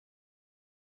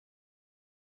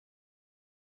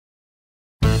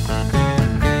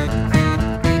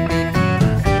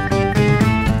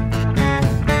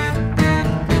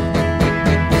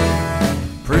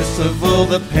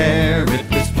the parrot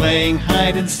was playing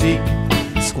hide and seek,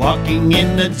 squawking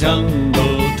in the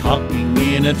jungle, talking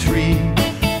in a tree.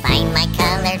 Find my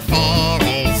colored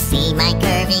feathers, see my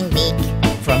curving beak.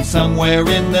 From somewhere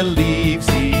in the leaves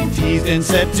he teased and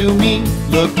said to me,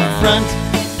 look front,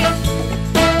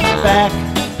 back,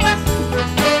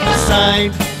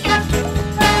 side,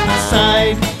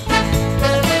 side,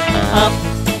 up,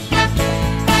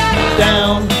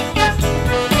 down,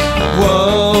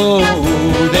 whoa,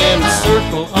 then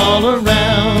circle all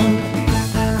around.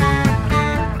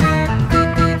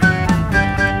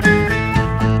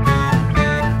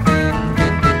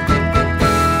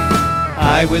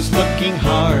 I was looking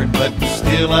hard, but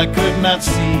still I could not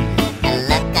see.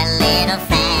 Look a little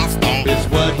faster, Is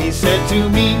what he said to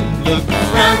me. Look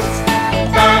front,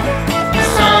 back,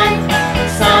 side,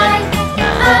 side,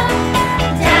 up,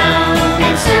 down,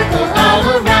 and circle all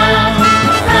around.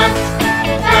 Front,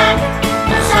 back,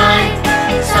 side,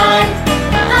 side,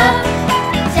 up,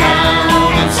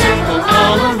 down, and circle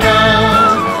all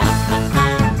around.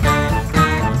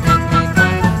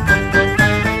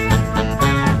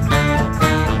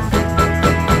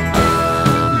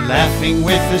 Laughing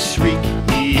with a shriek,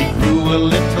 he grew a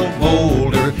little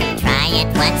bolder. try it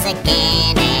once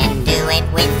again and do it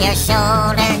with your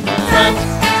shoulder. Front,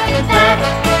 back,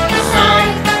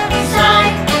 side,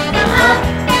 side, up,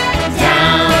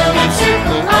 down, and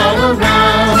circle all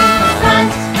around.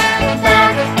 Front,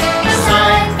 back,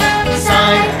 side,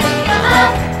 side,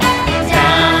 up,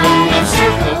 down, and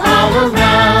circle all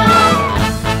around.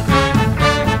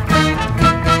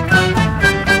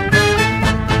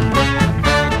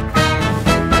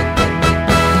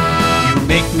 You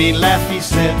make me laugh, he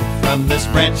said, from this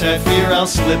branch I fear I'll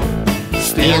slip.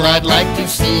 Still I'd like to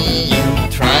see you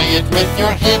try it with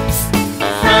your hips.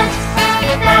 Front,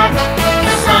 back,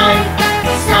 side,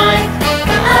 side,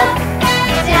 up,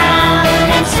 down,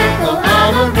 and circle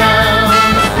all around.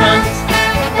 Front,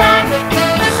 back,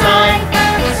 side,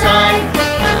 side,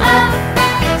 up,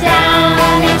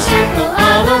 down, and circle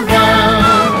all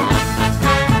around.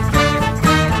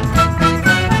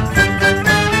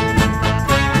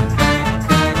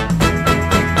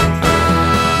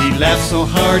 He laughed so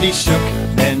hard he shook,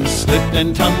 then slipped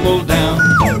and tumbled down,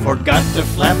 forgot to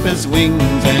flap his wings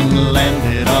and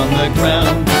landed on the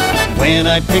ground. When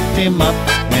I picked him up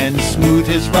and smoothed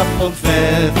his ruffled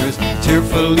feathers,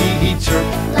 cheerfully he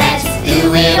chirped, let's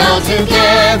do it all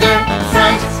together.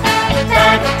 Front,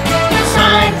 back,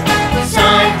 side,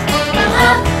 side,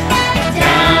 up,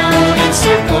 down, and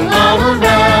circle all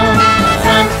around.